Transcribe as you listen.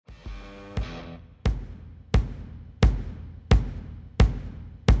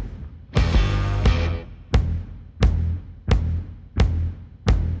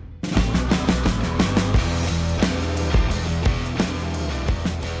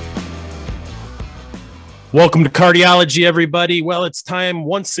Welcome to Cardiology, everybody. Well, it's time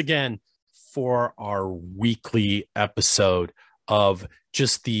once again for our weekly episode of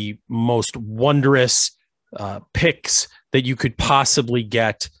just the most wondrous picks that you could possibly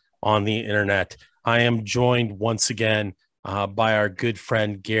get on the internet. I am joined once again by our good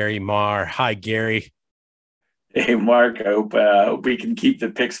friend, Gary Marr. Hi, Gary. Hey, Mark, I hope we can keep the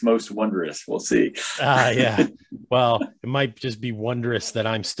picks most wondrous. We'll see. Yeah. Well, it might just be wondrous that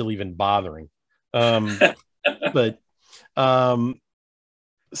I'm still even bothering. But um,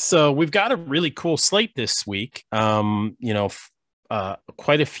 so we've got a really cool slate this week. Quite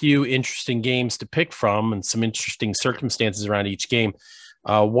a few interesting games to pick from and some interesting circumstances around each game.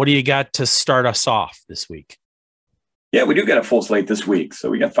 What do you got to start us off this week? Yeah, we do got a full slate this week. So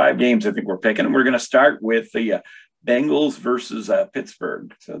we got 5 games I think we're picking. And we're going to start with the Bengals versus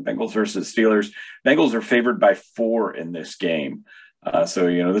Pittsburgh. So Bengals versus Steelers. Bengals are favored by 4 in this game. This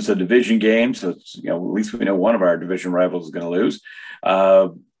is a division game. So, at least we know one of our division rivals is going to lose.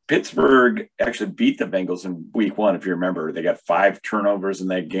 Pittsburgh actually beat the Bengals in week 1. If you remember, they got 5 turnovers in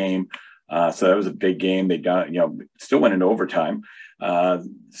that game. So that was a big game. They still went into overtime.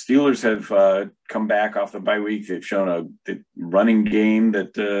 Steelers have come back off the bye week. They've shown the running game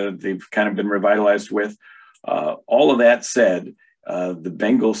that they've kind of been revitalized with. All of that said, the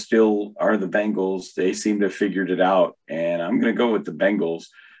Bengals still are the Bengals. They seem to have figured it out. And I'm going to go with the Bengals,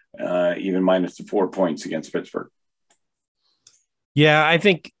 even minus the 4 points against Pittsburgh. Yeah, I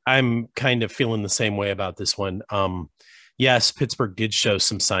think I'm kind of feeling the same way about this one. Yes, Pittsburgh did show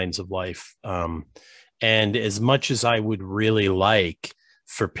some signs of life. And as much as I would really like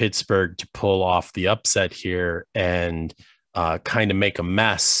for Pittsburgh to pull off the upset here and kind of make a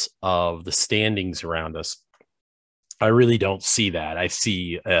mess of the standings around us, I really don't see that. I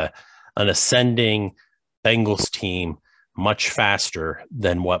see an ascending Bengals team much faster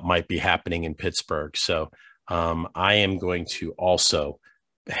than what might be happening in Pittsburgh. So I am going to also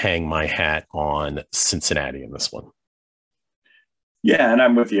hang my hat on Cincinnati in this one. Yeah, and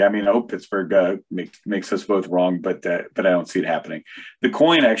I'm with you. I mean, I hope Pittsburgh makes us both wrong, but I don't see it happening. The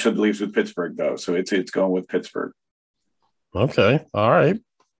coin actually believes with Pittsburgh, though, so it's going with Pittsburgh. Okay, all right.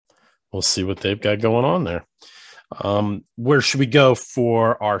 We'll see what they've got going on there. Where should we go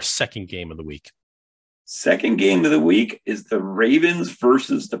for our second game of the week? Second game of the week is the Ravens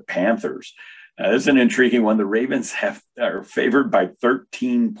versus the Panthers. This is an intriguing one. The Ravens are favored by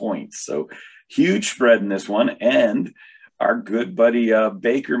 13 points, so huge spread in this one, and our good buddy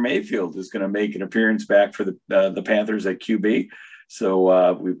Baker Mayfield is going to make an appearance back for the Panthers at QB.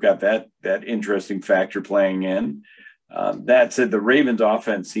 So we've got that interesting factor playing in. That said, the Ravens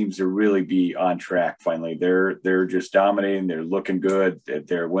offense seems to really be on track. Finally, they're just dominating. They're looking good.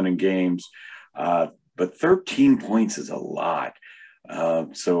 They're winning games. But 13 points is a lot.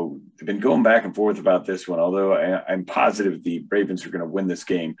 So they've been going back and forth about this one. Although I'm positive the Ravens are going to win this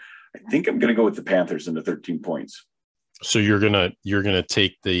game, I think I'm going to go with the Panthers in the 13 points. So you're gonna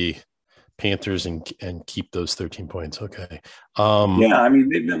take the Panthers and keep those 13 points. Okay. Yeah, I mean,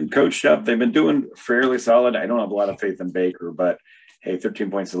 they've been coached up. They've been doing fairly solid. I don't have a lot of faith in Baker, but hey,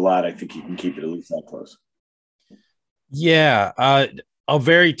 13 points is a lot. I think you can keep it at least that close. Yeah, a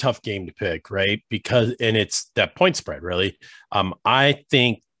very tough game to pick, right? Because it's that point spread, really. I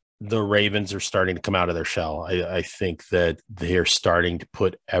think the Ravens are starting to come out of their shell. I think that they're starting to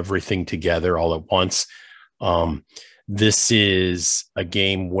put everything together all at once. This is a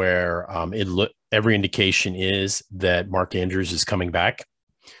game where every indication is that Mark Andrews is coming back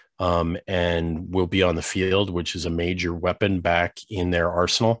and will be on the field, which is a major weapon back in their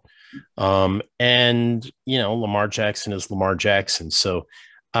arsenal. Lamar Jackson is Lamar Jackson. So,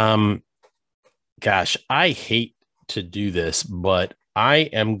 I hate to do this, but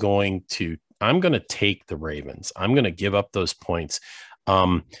I'm going to take the Ravens. I'm going to give up those points.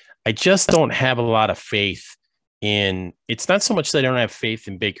 I just don't have a lot of faith it's not so much that I don't have faith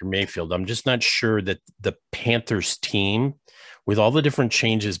in Baker Mayfield. I'm just not sure that the Panthers team, with all the different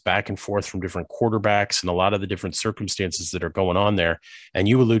changes back and forth from different quarterbacks and a lot of the different circumstances that are going on there. And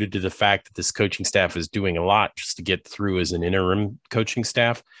you alluded to the fact that this coaching staff is doing a lot just to get through as an interim coaching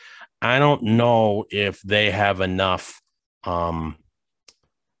staff. I don't know if they have enough, I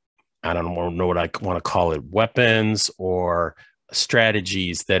don't know what I want to call it, weapons or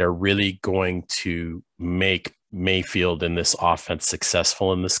strategies that are really going to make Mayfield and this offense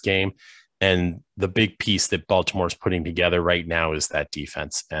successful in this game. And the big piece that Baltimore's putting together right now is that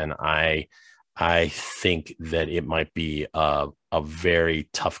defense. And I think that it might be a very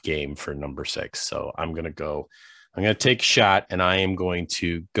tough game for number 6. So I'm going to take a shot, and I am going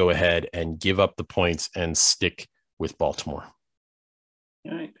to go ahead and give up the points and stick with Baltimore.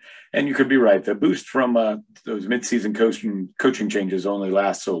 All right. And you could be right. The boost from those midseason coaching changes only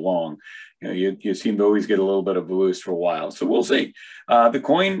lasts so long. You seem to always get a little bit of a boost for a while. So we'll see. The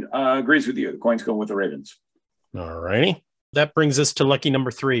coin agrees with you. The coin's going with the Ravens. All righty. That brings us to lucky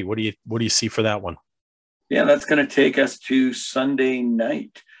number 3. What do you see for that one? Yeah, that's going to take us to Sunday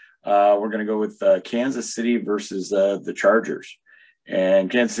night. We're going to go with Kansas City versus the Chargers. And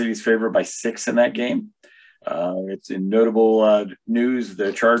Kansas City's favored by 6 in that game. It's in notable news.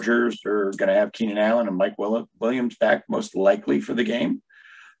 The Chargers are going to have Keenan Allen and Mike Williams back most likely for the game.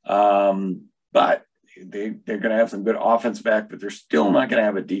 But they're going to have some good offense back, but they're still not going to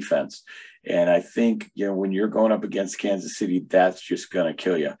have a defense. And I think, when you're going up against Kansas City, that's just going to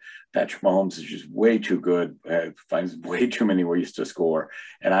kill you. Patrick Mahomes is just way too good, finds way too many ways to score.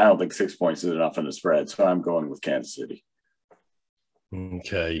 And I don't think 6 points is enough in the spread. So I'm going with Kansas City.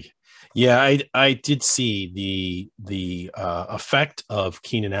 Okay. Yeah, I did see the effect of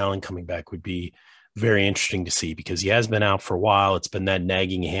Keenan Allen coming back would be very interesting to see, because he has been out for a while. It's been that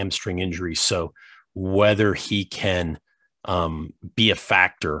nagging hamstring injury. So whether he can be a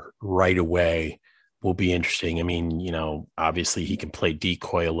factor right away will be interesting. I mean, obviously he can play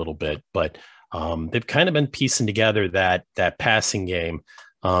decoy a little bit, but they've kind of been piecing together that passing game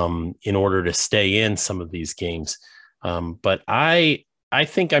in order to stay in some of these games. But I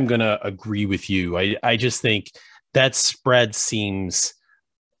think I'm going to agree with you. I just think that spread seems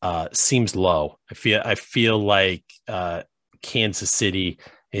low. I feel like Kansas City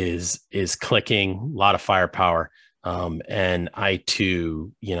is clicking, a lot of firepower. And I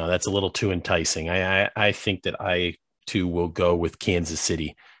too, that's a little too enticing. I think that I too will go with Kansas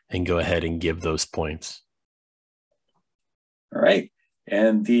City and go ahead and give those points. All right.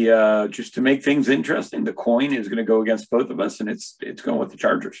 And the just to make things interesting, the coin is going to go against both of us, and it's going with the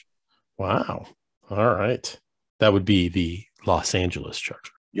Chargers. Wow. All right. That would be the Los Angeles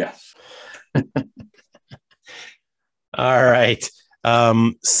Chargers. Yes. All right.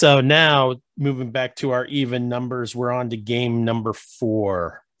 So now moving back to our even numbers, we're on to game number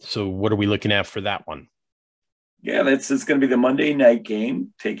 4. So what are we looking at for that one? Yeah, it's going to be the Monday night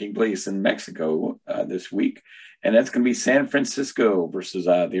game taking place in Mexico this week. And that's going to be San Francisco versus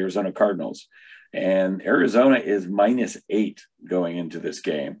the Arizona Cardinals. And Arizona is -8 going into this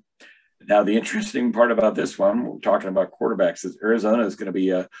game. Now, the interesting part about this one, we're talking about quarterbacks, is Arizona is going to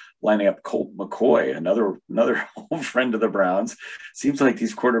be lining up Colt McCoy, another old friend of the Browns. Seems like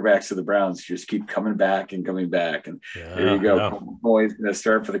these quarterbacks of the Browns just keep coming back and coming back. And there you go. Yeah. Colt McCoy is going to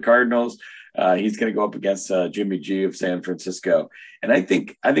start for the Cardinals. He's going to go up against Jimmy G of San Francisco. And I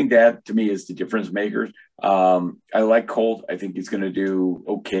think that, to me, is the difference maker. I like Colt. I think he's going to do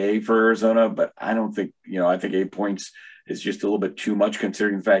okay for Arizona, but I don't think, I think 8 points is just a little bit too much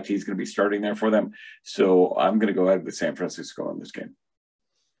considering the fact he's going to be starting there for them. So I'm going to go ahead with San Francisco in this game.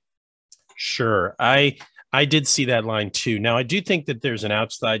 Sure. I did see that line too. Now, I do think that there's an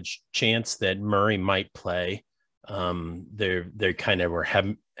outside chance that Murray might play. They kind of were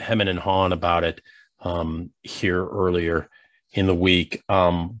hemming and hawing about it here earlier in the week.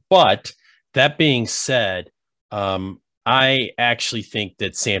 But that being said, I actually think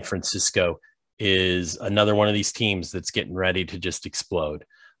that San Francisco is another one of these teams that's getting ready to just explode.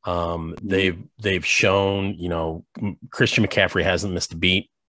 They've shown, Christian McCaffrey hasn't missed a beat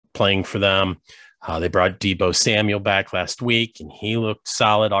playing for them. They brought Deebo Samuel back last week, and he looked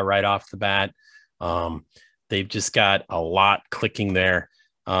solid all right off the bat. They've just got a lot clicking there.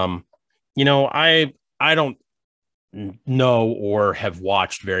 I don't know or have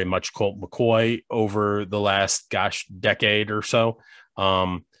watched very much Colt McCoy over the last decade or so.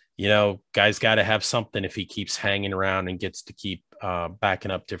 Guy's got to have something if he keeps hanging around and gets to keep backing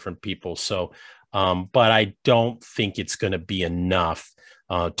up different people. So, but I don't think it's going to be enough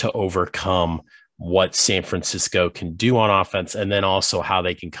to overcome what San Francisco can do on offense, and then also how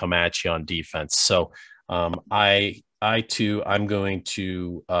they can come at you on defense. So I too, I'm going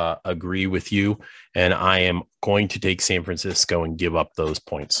to agree with you, and I am going to take San Francisco and give up those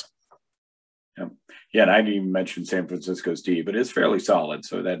points. Yeah, and I didn't even mention San Francisco's D, but it's fairly solid,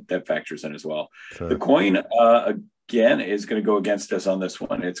 so that factors in as well. Sure. The coin, again, is going to go against us on this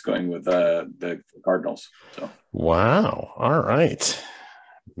one. It's going with the Cardinals. So. Wow. All right.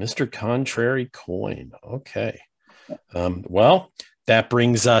 Mr. Contrary coin. Okay. Well, that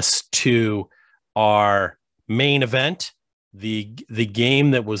brings us to our main event, the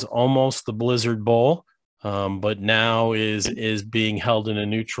game that was almost the Blizzard Bowl, but now is being held in a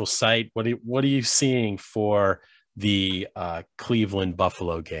neutral site. What are you seeing for the Cleveland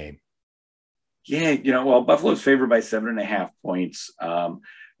Buffalo game? Yeah, well, Buffalo's favored by 7.5 points.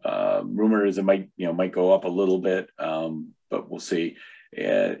 Rumor is it might go up a little bit, but we'll see.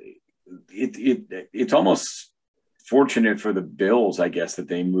 it's almost fortunate for the Bills, I guess, that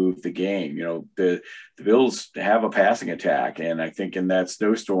they moved the game. The Bills have a passing attack, and I think in that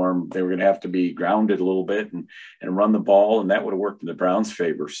snowstorm they were going to have to be grounded a little bit and run the ball, and that would have worked in the Browns'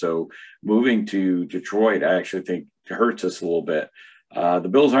 favor. So moving to Detroit, I actually think hurts us a little bit. The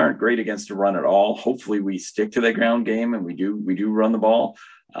Bills aren't great against the run at all. Hopefully we stick to that ground game and we do run the ball.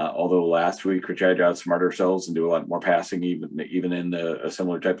 Although last week we tried to outsmart ourselves and do a lot more passing, even in a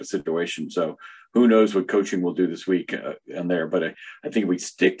similar type of situation. So who knows what coaching will do this week in there? But I think if we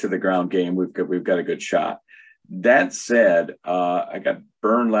stick to the ground game, we've got a good shot. That said, I got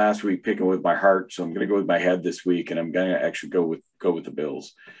burned last week picking with my heart, so I'm going to go with my head this week, and I'm going to actually go with the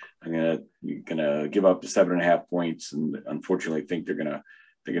Bills. I'm gonna give up the 7.5 points, and unfortunately think they're gonna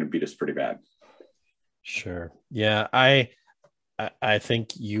beat us pretty bad. Sure. Yeah, I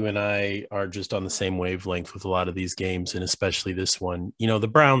think you and I are just on the same wavelength with a lot of these games, and especially this one. The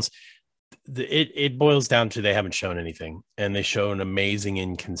Browns, it boils down to they haven't shown anything, and they show an amazing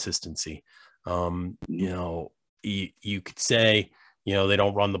inconsistency. You could say, they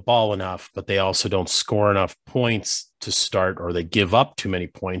don't run the ball enough, but they also don't score enough points to start, or they give up too many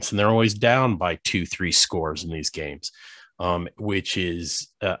points, and they're always down by 2-3 scores in these games, which is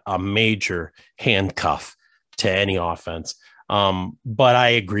a major handcuff to any offense. But I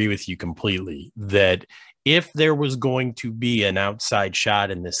agree with you completely that if there was going to be an outside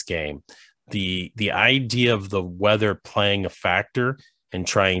shot in this game, the idea of the weather playing a factor and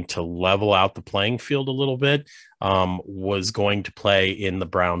trying to level out the playing field a little bit was going to play in the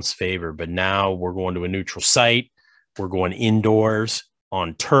Browns' favor. But now we're going to a neutral site. We're going indoors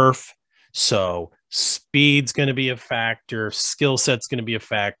on turf. So speed's going to be a factor. Skill set's going to be a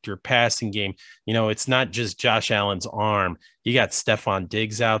factor. Passing game. It's not just Josh Allen's arm. You got Stephon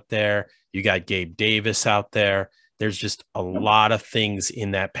Diggs out there. You got Gabe Davis out there. There's just a lot of things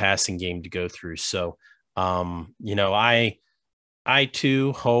in that passing game to go through. So, I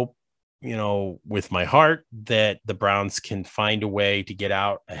too hope, with my heart, that the Browns can find a way to get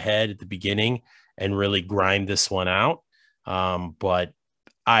out ahead at the beginning and really grind this one out. But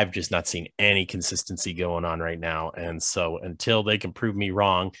I've just not seen any consistency going on right now. And so until they can prove me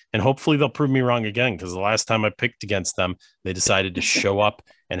wrong, and hopefully they'll prove me wrong again, because the last time I picked against them, they decided to show up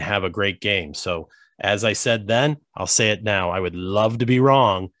and have a great game. So as I said then, I'll say it now. I would love to be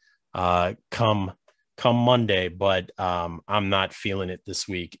wrong come Monday, but I'm not feeling it this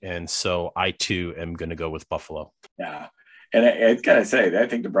week. And so I too am going to go with Buffalo. Yeah. And I got to say, I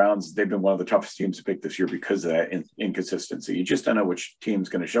think the Browns, they've been one of the toughest teams to pick this year because of that inconsistency. You just don't know which team's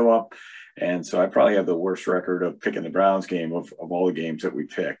going to show up. And so I probably have the worst record of picking the Browns game of all the games that we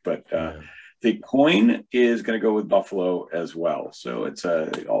pick. But the coin is going to go with Buffalo as well. So it's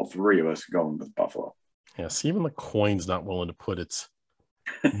all three of us going with Buffalo. Yes, even the coin's not willing to put its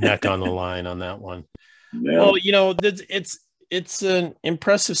neck on the line on that one. Yeah. Well, it's an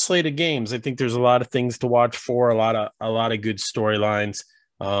impressive slate of games. I think there's a lot of things to watch for, a lot of good storylines.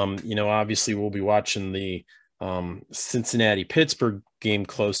 Obviously we'll be watching the Cincinnati-Pittsburgh game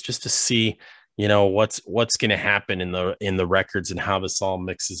close just to see, what's going to happen in the records and how this all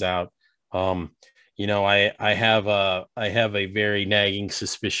mixes out. I have a very nagging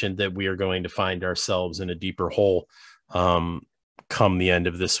suspicion that we are going to find ourselves in a deeper hole come the end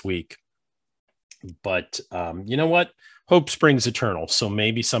of this week. But you know what? Hope springs eternal. So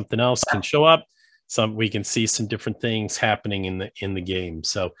maybe something else can show up. We can see some different things happening in the game.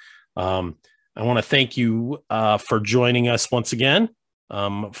 So I want to thank you for joining us once again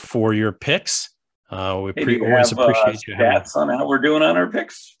for your picks. We always appreciate you having stats on how we're doing on our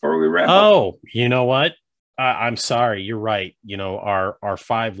picks before we wrap up. Oh, you know what? I'm sorry. You're right. Our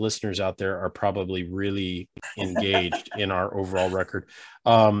 5 listeners out there are probably really engaged in our overall record.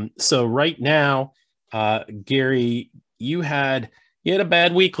 So right now, Gary, you had a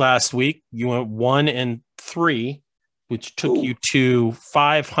bad week last week. You went 1-3, which took you to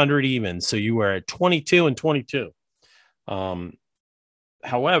 500 even. So you were at 22-22.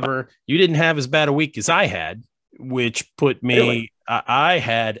 However, you didn't have as bad a week as I had, which put me, really? I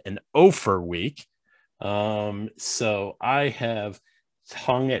had an 0 week. So I have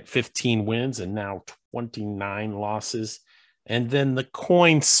hung at 15 wins and now 29 losses. And then the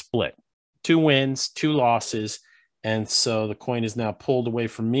coin split, 2 wins, 2 losses. And so the coin is now pulled away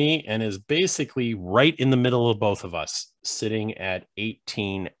from me and is basically right in the middle of both of us, sitting at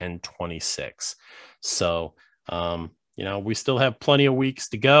 18-26. So, we still have plenty of weeks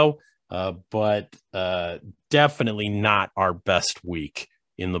to go, but definitely not our best week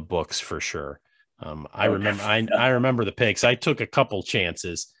in the books for sure. I remember the picks. I took a couple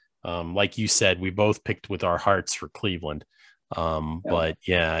chances. Like you said, we both picked with our hearts for Cleveland. But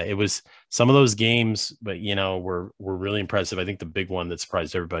yeah, it was some of those games, but were really impressive. I think the big one that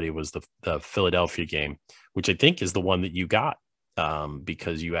surprised everybody was the Philadelphia game, which I think is the one that you got,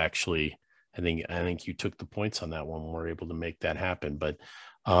 because you actually, I think you took the points on that one and were able to make that happen.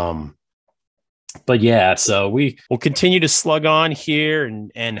 But yeah, so we will continue to slug on here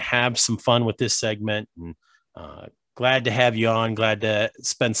and have some fun with this segment. And glad to have you on. Glad to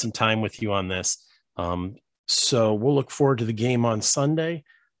spend some time with you on this. So we'll look forward to the game on Sunday.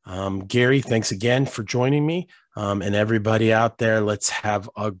 Gary, thanks again for joining me. And everybody out there, let's have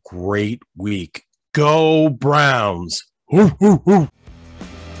a great week. Go Browns. Woo, woo, woo.